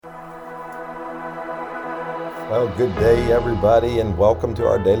Well, good day, everybody, and welcome to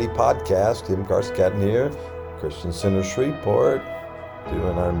our daily podcast. Tim Carscadden here, Christian Center Shreveport,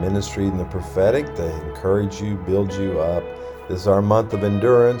 doing our ministry in the prophetic to encourage you, build you up. This is our month of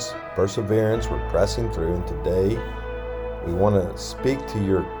endurance, perseverance. We're pressing through, and today we want to speak to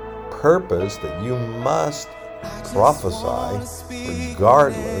your purpose that you must prophesy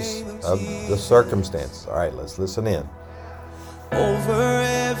regardless of the circumstances. All right, let's listen in. Over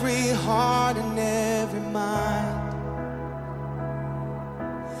every heart and every mind,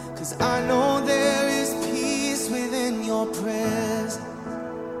 'cause I know there is peace within your presence.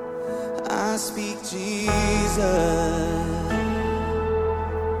 I speak Jesus.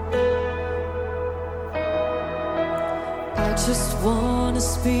 I just want to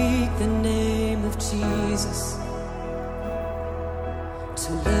speak the name of Jesus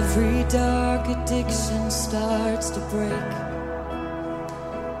till every dark addiction starts to break,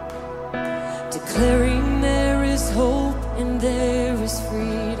 declaring there is hope and there is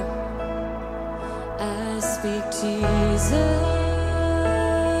freedom. I speak Jesus.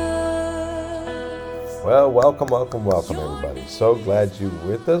 Well, welcome, everybody. So glad you're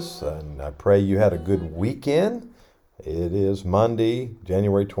with us, and I pray you had a good weekend. It is Monday,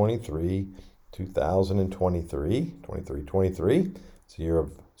 January 23, 2023, 23. It's the year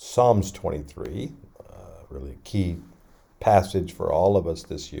of Psalms 23, really a key passage for all of us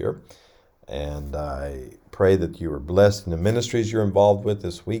this year. And I pray that you were blessed in the ministries you're involved with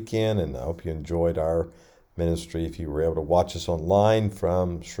this weekend, and I hope you enjoyed our ministry. If you were able to watch us online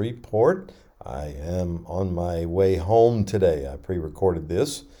from Shreveport, I am on my way home today. I pre-recorded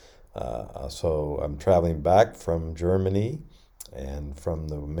this, so I'm traveling back from Germany and from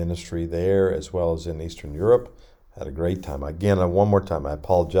the ministry there as well as in Eastern Europe. Had a great time. Again, one more time, I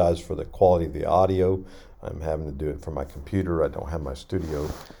apologize for the quality of the audio. I'm having to do it from my computer. I don't have my studio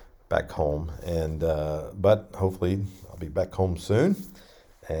back home, and but hopefully I'll be back home soon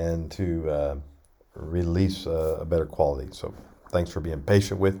and to release a better quality. So thanks for being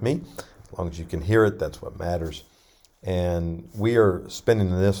patient with me. As long as you can hear it, that's what matters. And we are spending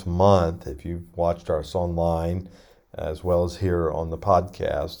this month, if you've watched us online as well as here on the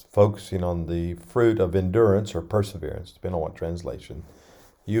podcast, focusing on the fruit of endurance or perseverance, depending on what translation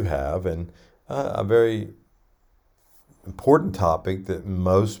you have, and a very important topic that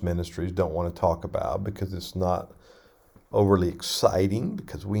most ministries don't want to talk about because it's not overly exciting,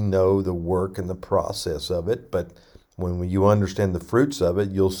 because we know the work and the process of it. But when you understand the fruits of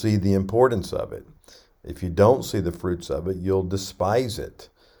it, you'll see the importance of it. If you don't see the fruits of it, you'll despise it.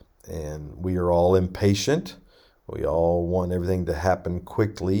 And we are all impatient. We all want everything to happen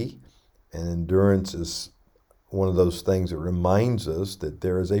quickly. And endurance is one of those things that reminds us that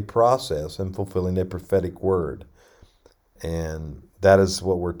there is a process in fulfilling a prophetic word. And that is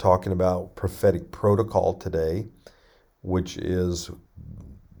what we're talking about, prophetic protocol today, which is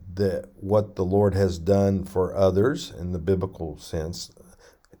what the Lord has done for others in the biblical sense,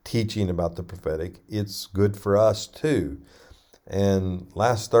 teaching about the prophetic. It's good for us too. And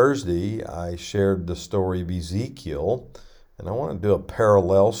last Thursday, I shared the story of Ezekiel, and I want to do a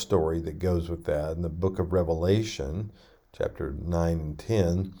parallel story that goes with that in the book of Revelation, chapter 9 and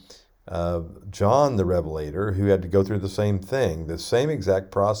 10. John the Revelator, who had to go through the same thing, the same exact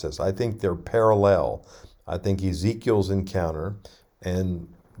process. I think they're parallel. I think Ezekiel's encounter and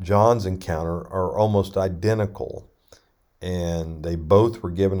John's encounter are almost identical. And they both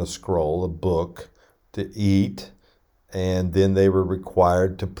were given a scroll, a book, to eat, and then they were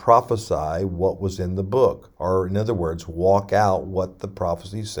required to prophesy what was in the book, or in other words, walk out what the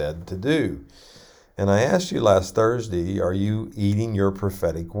prophecy said to do. And I asked you last Thursday, are you eating your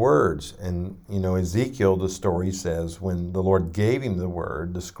prophetic words? And, Ezekiel, the story says, when the Lord gave him the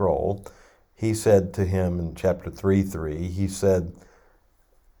word, the scroll, he said to him in chapter 3:3, he said,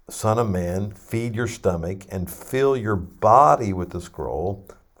 "Son of man, feed your stomach and fill your body with the scroll,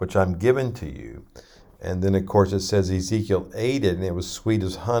 which I'm given to you." And then, of course, it says Ezekiel ate it, and it was sweet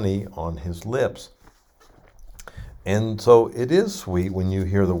as honey on his lips. And so it is sweet when you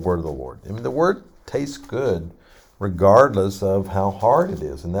hear the word of the Lord. I mean, the word tastes good regardless of how hard it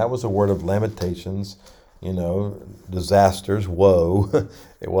is. And that was a word of lamentations, disasters, woe.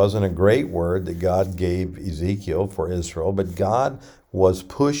 It wasn't a great word that God gave Ezekiel for Israel, but God was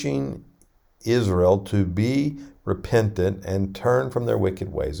pushing Israel to be repentant and turn from their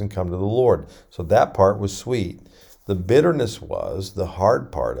wicked ways and come to the Lord. So that part was sweet. The bitterness was, the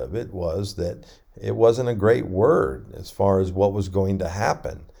hard part of it was that it wasn't a great word as far as what was going to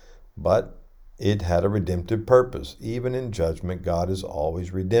happen, but it had a redemptive purpose. Even in judgment, God is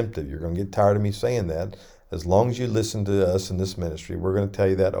always redemptive. You're going to get tired of me saying that. As long as you listen to us in this ministry, we're going to tell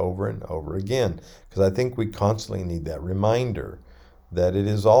you that over and over again, because I think we constantly need that reminder that it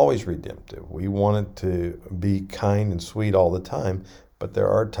is always redemptive. We want it to be kind and sweet all the time, but there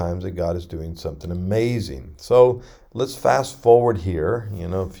are times that God is doing something amazing. So let's fast forward here,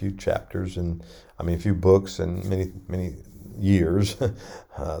 a few chapters a few books and many years,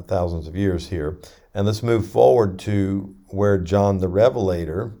 thousands of years here. And let's move forward to where John the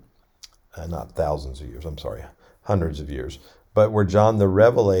Revelator, not thousands of years, I'm sorry, hundreds of years, but where John the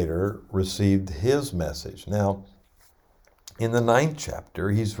Revelator received his message. Now, in the 9th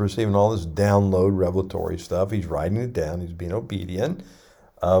chapter, he's receiving all this download revelatory stuff. He's writing it down. He's being obedient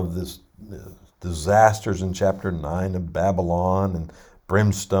of this disasters in chapter 9 of Babylon and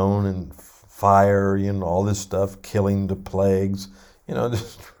brimstone and fire, all this stuff, killing the plagues. This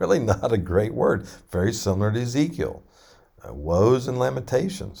is really not a great word. Very similar to Ezekiel. Woes and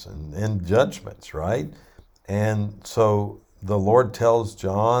lamentations and judgments, right? And so the Lord tells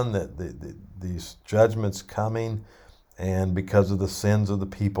John that these judgments coming, and because of the sins of the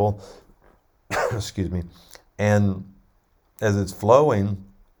people, excuse me, and as it's flowing,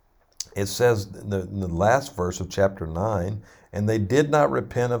 it says in the last verse of chapter 9, and they did not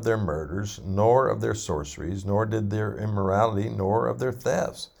repent of their murders, nor of their sorceries, nor did their immorality, nor of their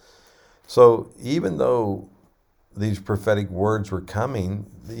thefts. So even though these prophetic words were coming,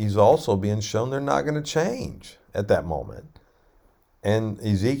 he's also being shown they're not going to change at that moment. And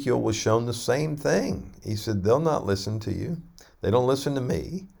Ezekiel was shown the same thing. He said, they'll not listen to you. They don't listen to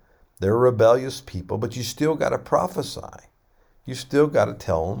me. They're rebellious people, but you still got to prophesy. You still got to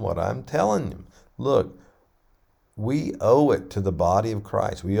tell them what I'm telling them. Look, we owe it to the body of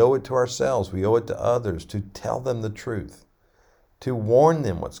Christ. We owe it to ourselves. We owe it to others to tell them the truth, to warn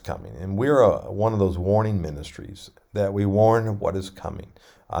them what's coming. And we're one of those warning ministries that we warn of what is coming.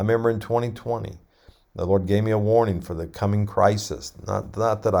 I remember in 2020, the Lord gave me a warning for the coming crisis. Not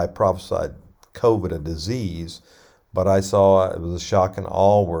that I prophesied COVID, a disease, but I saw it was a shock and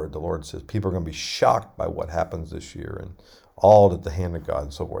awe word. The Lord says people are going to be shocked by what happens this year and awed at the hand of God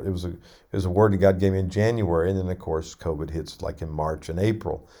and so forth. It was a word that God gave me in January, and then of course COVID hits like in March and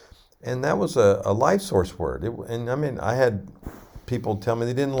April. And that was a life source word. I had people tell me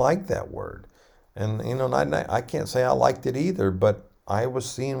they didn't like that word. And I can't say I liked it either, but I was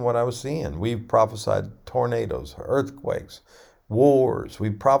seeing what I was seeing. We've prophesied tornadoes, earthquakes, wars.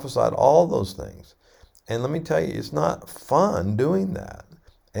 We've prophesied all those things. And let me tell you, it's not fun doing that.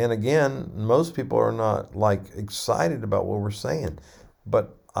 And again, most people are not excited about what we're saying.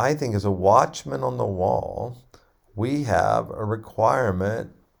 But I think as a watchman on the wall, we have a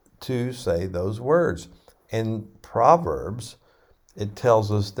requirement to say those words. In Proverbs, it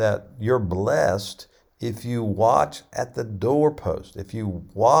tells us that you're blessed if you watch at the doorpost, if you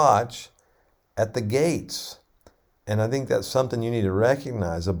watch at the gates. And I think that's something you need to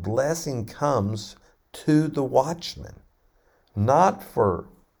recognize. A blessing comes to the watchman, not for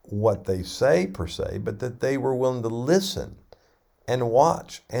what they say per se, but that they were willing to listen and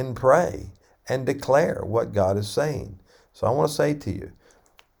watch and pray and declare what God is saying. So I want to say to you,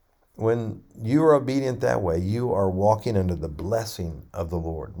 when you are obedient that way, you are walking under the blessing of the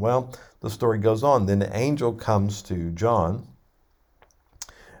Lord. Well, the story goes on. Then the angel comes to John,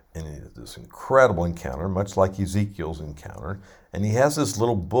 and it is this incredible encounter, much like Ezekiel's encounter. And he has this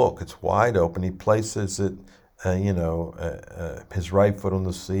little book. It's wide open. He places it, his right foot on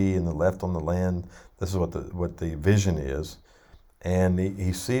the sea and the left on the land. This is what the vision is. And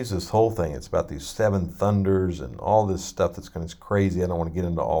he sees this whole thing. It's about these 7 thunders and all this stuff that's crazy. I don't want to get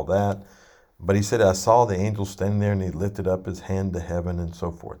into all that. But he said, I saw the angel standing there, and he lifted up his hand to heaven and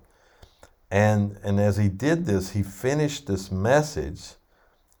so forth. And as he did this, he finished this message.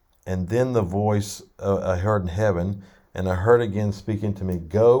 And then the voice I heard in heaven, and I heard again speaking to me,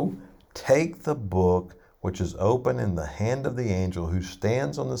 go, take the book which is open in the hand of the angel who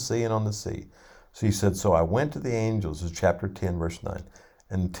stands on the sea and on the sea. So he said, so I went to the angel, this is chapter 10, verse 9,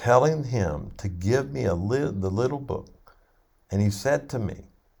 and telling him to give me the little book. And he said to me,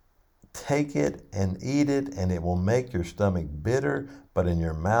 take it and eat it, and it will make your stomach bitter, but in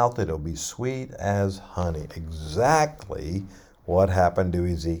your mouth it'll be sweet as honey. Exactly what happened to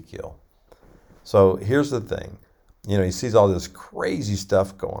Ezekiel. So here's the thing. He sees all this crazy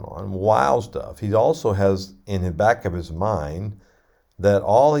stuff going on, wild stuff. He also has in the back of his mind that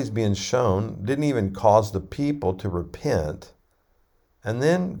all he's being shown didn't even cause the people to repent. And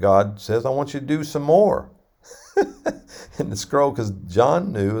then God says, I want you to do some more. And the scroll, because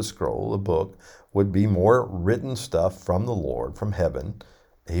John knew a scroll, a book, would be more written stuff from the Lord, from heaven.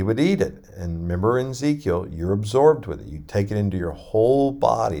 He would eat it. And remember in Ezekiel, you're absorbed with it. You take it into your whole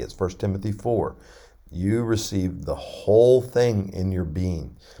body. It's 1 Timothy 4. You receive the whole thing in your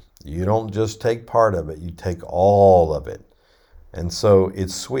being. You don't just take part of it, you take all of it. And so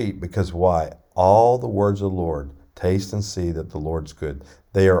it's sweet because why? All the words of the Lord, taste and see that the Lord's good.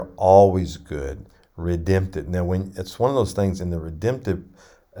 They are always good, redemptive. Now, when it's one of those things in the redemptive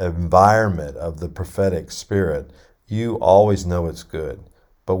environment of the prophetic spirit, you always know it's good.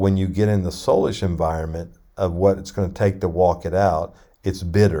 But when you get in the soulish environment of what it's going to take to walk it out, it's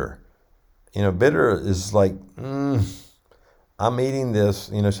bitter. Bitter is like, I'm eating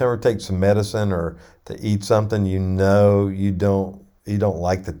this. Ever take some medicine or to eat something, you don't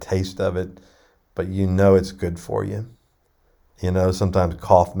like the taste of it, but it's good for you. Sometimes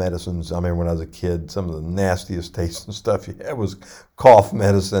cough medicines. I remember when I was a kid, some of the nastiest tasting stuff you had was cough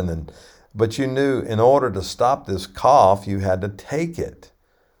medicine, but you knew in order to stop this cough, you had to take it.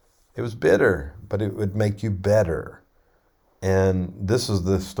 It was bitter, but it would make you better. And this is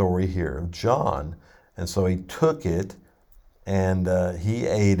the story here of John. And so he took it and he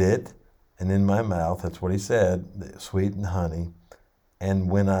ate it. And in my mouth, that's what he said, sweet and honey.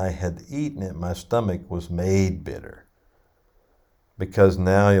 And when I had eaten it, my stomach was made bitter. Because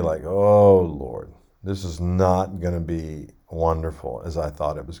now you're like, oh, Lord, this is not going to be wonderful as I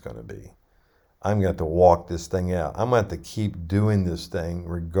thought it was going to be. I'm going to have to walk this thing out. I'm going to have to keep doing this thing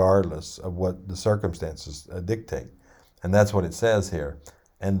regardless of what the circumstances dictate. And that's what it says here.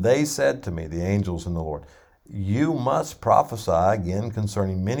 And they said to me, the angels in the Lord, you must prophesy again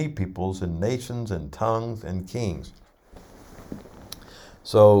concerning many peoples and nations and tongues and kings.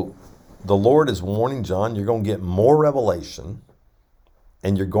 So the Lord is warning John, you're going to get more revelation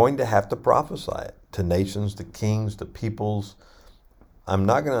and you're going to have to prophesy it to nations, to kings, to peoples. I'm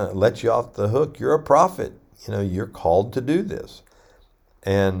not going to let you off the hook. You're a prophet. You're called to do this.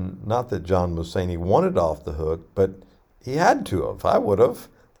 And not that John was saying he wanted off the hook, but he had to have. I would have.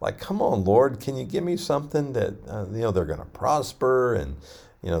 Like, come on, Lord, can you give me something that, they're going to prosper and,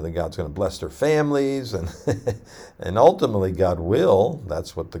 that God's going to bless their families and and ultimately God will.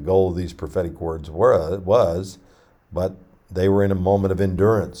 That's what the goal of these prophetic words was. But they were in a moment of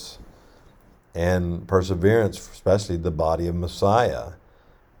endurance and perseverance, especially the body of Messiah.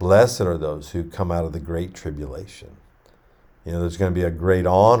 Blessed are those who come out of the great tribulation. There's going to be a great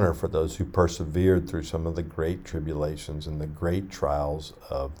honor for those who persevered through some of the great tribulations and the great trials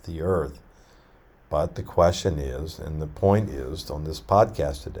of the earth. But the question is, and the point is on this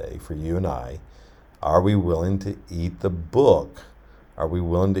podcast today for you and I, are we willing to eat the book? Are we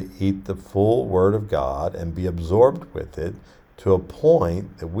willing to eat the full Word of God and be absorbed with it to a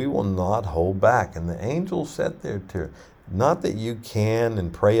point that we will not hold back? And the angel said there too, not that you can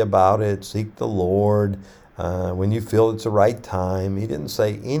and pray about it, seek the Lord, when you feel it's the right time. He didn't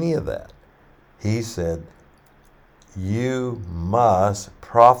say any of that. He said, you must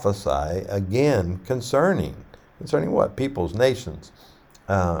prophesy again concerning what? Peoples, nations,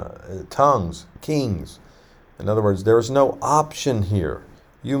 tongues, kings. In other words, there is no option here.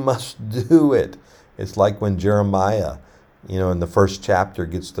 You must do it. It's like when Jeremiah, in the first chapter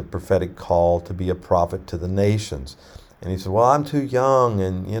gets the prophetic call to be a prophet to the nations. And he said, well, I'm too young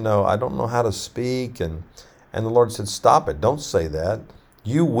and, I don't know how to speak. And the Lord said, stop it. Don't say that.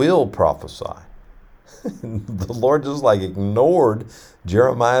 You will prophesy. The Lord just ignored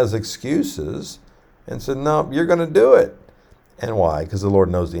Jeremiah's excuses and said, no, you're going to do it. And why? Because the Lord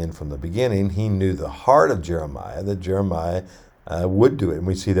knows the end from the beginning. He knew the heart of Jeremiah, that Jeremiah would do it. And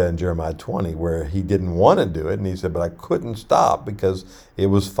we see that in Jeremiah 20, where he didn't want to do it. And he said, but I couldn't stop because it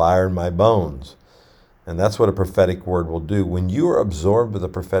was fire in my bones. And that's what a prophetic word will do. When you are absorbed with a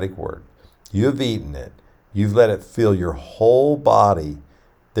prophetic word, you have eaten it, you've let it fill your whole body,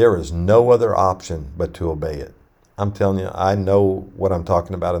 there is no other option but to obey it. I'm telling you, I know what I'm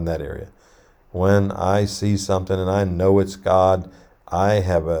talking about in that area. When I see something and I know it's God, I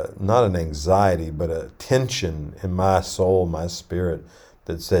have not an anxiety, but a tension in my soul, my spirit,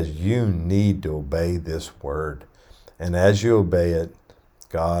 that says you need to obey this word. And as you obey it,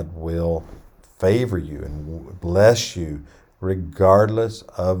 God will favor you and bless you regardless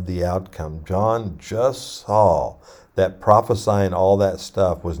of the outcome. John just saw that prophesying all that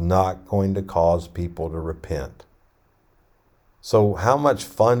stuff was not going to cause people to repent. So how much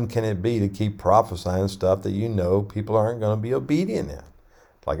fun can it be to keep prophesying stuff that people aren't going to be obedient in?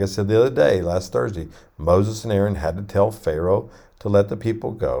 Like I said the other day, last Thursday, Moses and Aaron had to tell Pharaoh to let the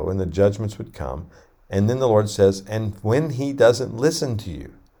people go and the judgments would come. And then the Lord says, and when he doesn't listen to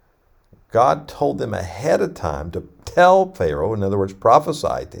you, God told them ahead of time to tell Pharaoh, in other words,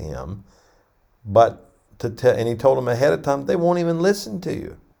 prophesy to him, and he told them ahead of time, they won't even listen to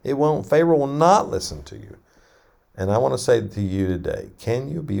you. Pharaoh will not listen to you. And I want to say to you today, can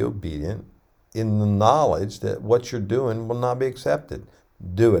you be obedient in the knowledge that what you're doing will not be accepted.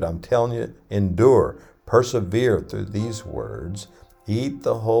 Do it. I'm telling you, endure, persevere through these words, eat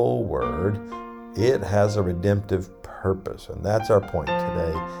the whole word. It has a redemptive purpose, and that's our point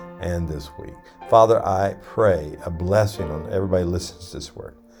today and this week. Father, I pray a blessing on everybody who listens to this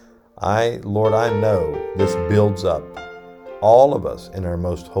word. Lord, I know this builds up all of us in our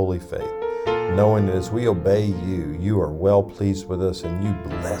most holy faith, knowing that as we obey you, you are well pleased with us and you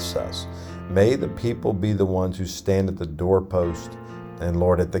bless us. May the people be the ones who stand at the doorpost and,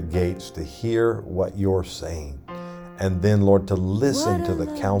 Lord, at the gates to hear what you're saying. And then, Lord, to listen to the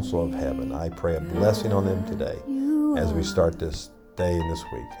counsel of heaven. I pray a blessing on them today as we start this day and this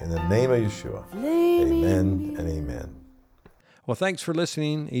week. In the name of Yeshua, amen and amen. Well, thanks for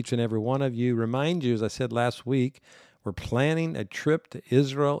listening, each and every one of you. Remind you, as I said last week, we're planning a trip to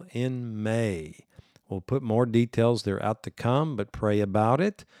Israel in May. We'll put more details. They're out to come, but pray about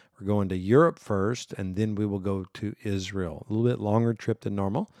it. We're going to Europe first, and then we will go to Israel. A little bit longer trip than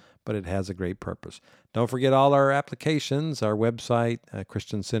normal, but it has a great purpose. Don't forget all our applications, our website,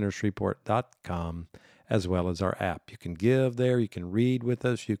 ChristianCentersShreveport.com, as well as our app. You can give there. You can read with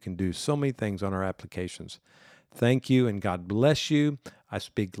us. You can do so many things on our applications. Thank you, and God bless you. I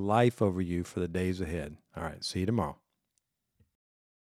speak life over you for the days ahead. All right, see you tomorrow.